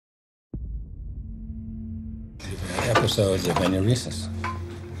episodes of enuresis.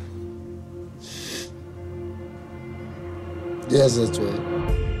 Yes, that's right.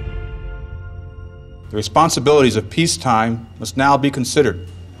 The responsibilities of peacetime must now be considered.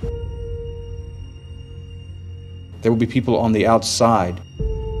 There will be people on the outside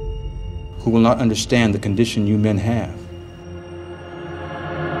who will not understand the condition you men have.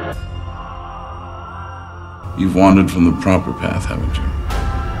 You've wandered from the proper path, haven't you?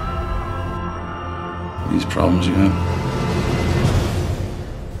 These problems you have?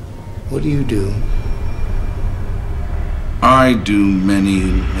 What do you do? I do many,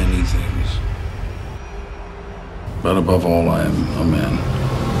 many things. But above all, I am a man.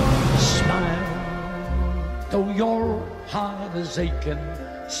 Smile, though your heart is aching.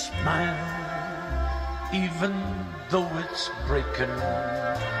 Smile, even though it's breaking.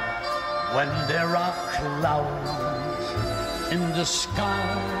 When there are clouds in the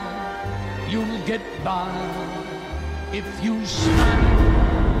sky, you'll get by if you smile.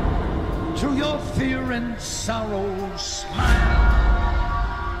 Through your fear and sorrow, smile,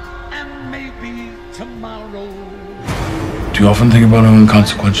 and maybe tomorrow. Do you often think about how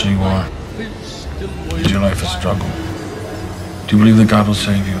inconsequential you are? Is your life a struggle? Do you believe that God will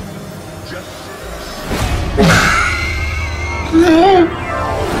save you?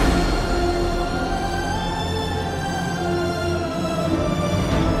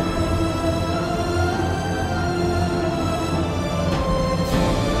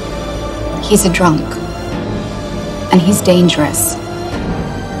 He's a drunk, and he's dangerous,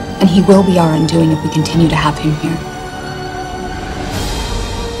 and he will be our undoing if we continue to have him here.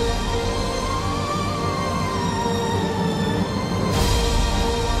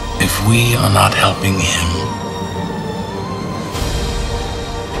 If we are not helping him,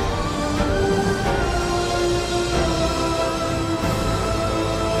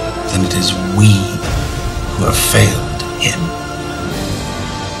 then it is we who have failed him.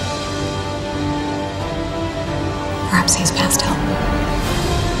 Perhaps he's past help.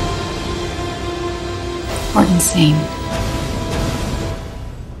 Or insane.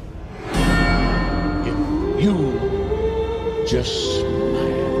 If you just